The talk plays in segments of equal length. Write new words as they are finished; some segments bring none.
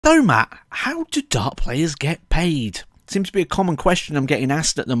So Matt, how do dart players get paid? Seems to be a common question I'm getting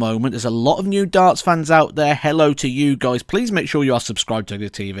asked at the moment. There's a lot of new darts fans out there. Hello to you guys. Please make sure you are subscribed to the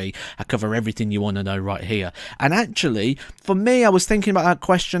TV. I cover everything you want to know right here. And actually, for me, I was thinking about that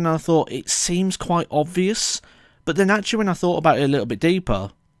question and I thought it seems quite obvious. But then actually when I thought about it a little bit deeper,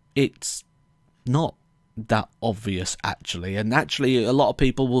 it's not that obvious actually, and actually a lot of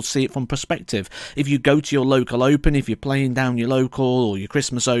people will see it from perspective. If you go to your local open, if you're playing down your local or your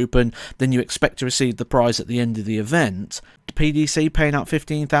Christmas open, then you expect to receive the prize at the end of the event. The PDC paying out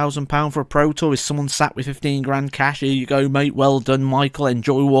 £15,000 for a Pro Tour, is someone sat with 15 grand cash? Here you go mate, well done Michael,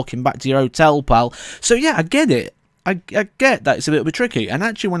 enjoy walking back to your hotel pal. So yeah, I get it. I get that it's a little bit tricky, and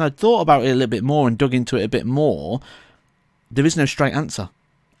actually when I thought about it a little bit more and dug into it a bit more, there is no straight answer.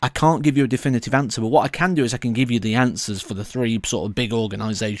 I can't give you a definitive answer, but what I can do is I can give you the answers for the three sort of big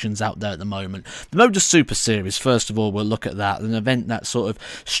organisations out there at the moment. The Modus Super Series, first of all, we'll look at that. An event that's sort of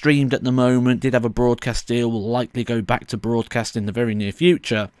streamed at the moment, did have a broadcast deal, will likely go back to broadcast in the very near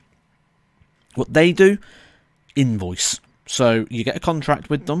future. What they do, invoice. So you get a contract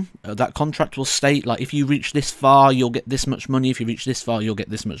with them. That contract will state, like, if you reach this far, you'll get this much money. If you reach this far, you'll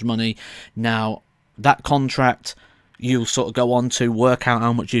get this much money. Now, that contract, you'll sort of go on to work out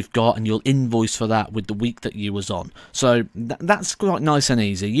how much you've got and you'll invoice for that with the week that you was on. So that's quite nice and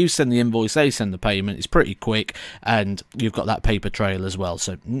easy. You send the invoice, they send the payment. It's pretty quick and you've got that paper trail as well.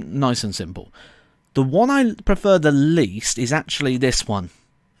 So nice and simple. The one I prefer the least is actually this one.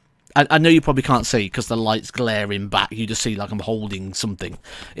 I know you probably can't see because the light's glaring back. You just see like I'm holding something.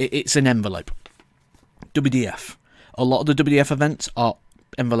 It's an envelope. WDF. A lot of the WDF events are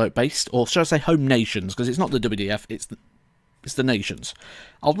envelope based, or should I say home nations, because it's not the WDF, it's the nations.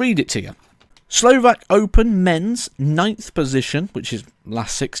 I'll read it to you. Slovak Open men's 9th position, which is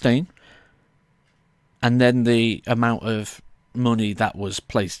last 16, and then the amount of money that was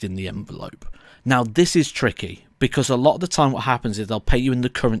placed in the envelope. Now this is tricky because a lot of the time what happens is they'll pay you in the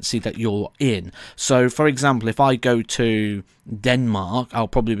currency that you're in. So for example, if I go to Denmark, I'll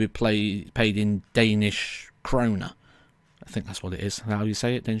probably be paid in Danish kroner. I think that's what it is, how you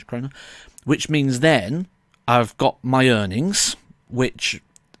say it, Danish kroner. Which means then I've got my earnings, which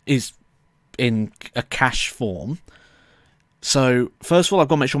is in a cash form. So first of all, I've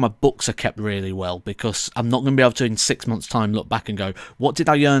got to make sure my books are kept really well, because I'm not going to be able to in 6 months' time look back and go, what did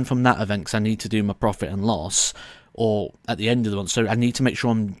I earn from that event? Because I need to do my profit and loss, or at the end of the month. So I need to make sure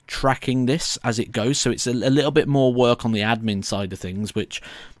I'm tracking this as it goes. So it's a little bit more work on the admin side of things, which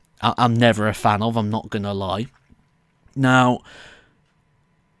I'm never a fan of, I'm not going to lie. Now,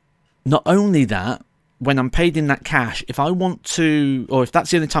 not only that, when I'm paid in that cash, if I want to, or if that's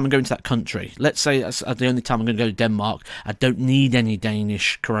the only time I'm going to that country, let's say that's the only time I'm going to go to Denmark, I don't need any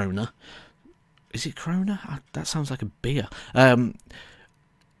Danish kroner. Is it kroner? That sounds like a beer.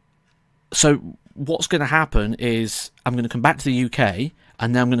 So what's going to happen is I'm going to come back to the UK,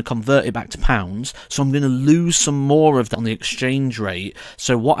 and then I'm going to convert it back to pounds, so I'm going to lose some more of that on the exchange rate.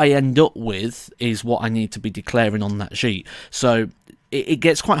 So what I end up with is what I need to be declaring on that sheet. So it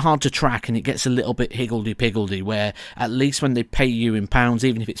gets quite hard to track, and it gets a little bit higgledy-piggledy, where at least when they pay you in pounds,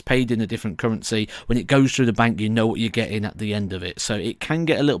 even if it's paid in a different currency, when it goes through the bank, you know what you're getting at the end of it. So it can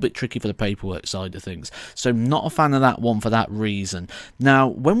get a little bit tricky for the paperwork side of things. So not a fan of that one for that reason. Now,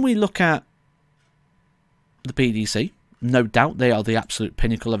 when we look at the PDC, no doubt they are the absolute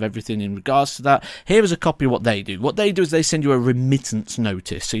pinnacle of everything in regards to that. Here is a copy of what they do. What they do is they send you a remittance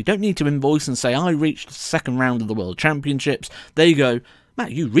notice. So you don't need to invoice and say, I reached the second round of the World Championships. There you go.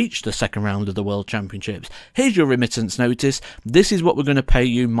 Matt, you reached the second round of the World Championships. Here's your remittance notice. This is what we're going to pay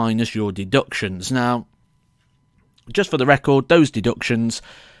you minus your deductions. Now, just for the record, those deductions,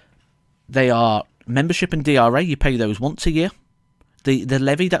 they are membership and DRA. You pay those once a year. The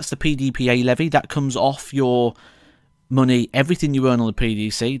levy, that's the PDPA levy. That comes off your money, everything you earn on the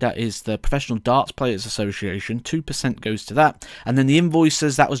PDC, that is the Professional Darts Players Association, 2% goes to that. And then the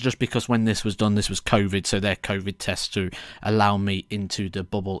invoices, that was just because when this was done, this was COVID, so they're COVID tests to allow me into the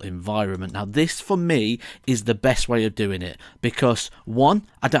bubble environment. Now this, for me, is the best way of doing it, because one,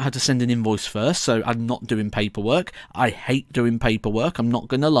 I don't have to send an invoice first, so I'm not doing paperwork. I hate doing paperwork, I'm not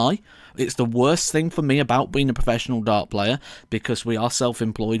going to lie. It's the worst thing for me about being a professional dart player, because we are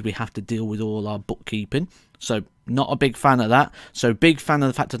self-employed, we have to deal with all our bookkeeping. So not a big fan of that. So big fan of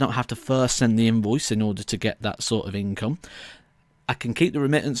the fact I don't have to first send the invoice in order to get that sort of income. I can keep the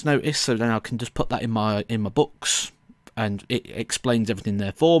remittance notice, so then I can just put that in my books, and it explains everything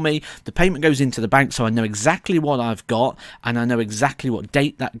there for me. The payment goes into the bank, so I know exactly what I've got, and I know exactly what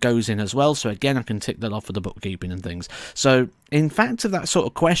date that goes in as well. So again, I can tick that off for the bookkeeping and things. So in fact, to that sort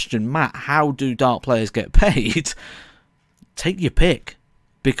of question, Matt, how do dart players get paid? Take your pick.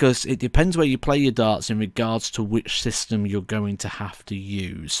 because it depends where you play your darts in regards to which system you're going to have to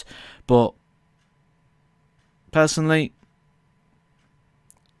use. But personally,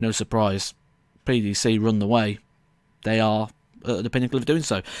 no surprise, PDC run the way. They are at the pinnacle of doing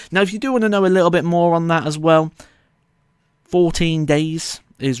so. Now, if you do want to know a little bit more on that as well, 14 days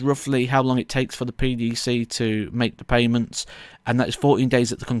is roughly how long it takes for the PDC to make the payments, and that is 14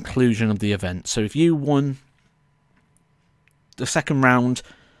 days at the conclusion of the event. So if you won the second round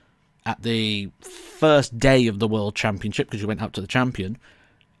at the first day of the World Championship, because you went out to the champion,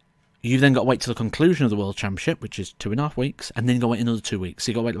 you then got to wait till the conclusion of the World Championship, which is 2.5 weeks, and then you got to wait another 2 weeks.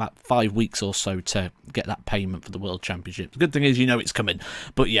 So you got to wait about 5 weeks or so to get that payment for the World Championship. The good thing is you know it's coming,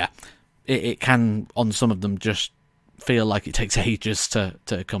 but yeah, it can, on some of them, just feel like it takes ages to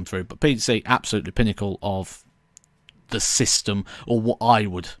come through. But PDC, absolutely pinnacle of the system, or what I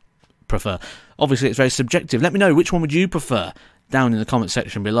would prefer. Obviously, it's very subjective. Let me know, which one would you prefer down in the comment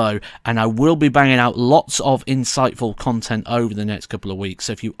section below, and I will be banging out lots of insightful content over the next couple of weeks.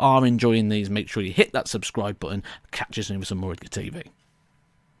 So if you are enjoying these, make sure you hit that subscribe button. Catch you soon with some more Edgar TV.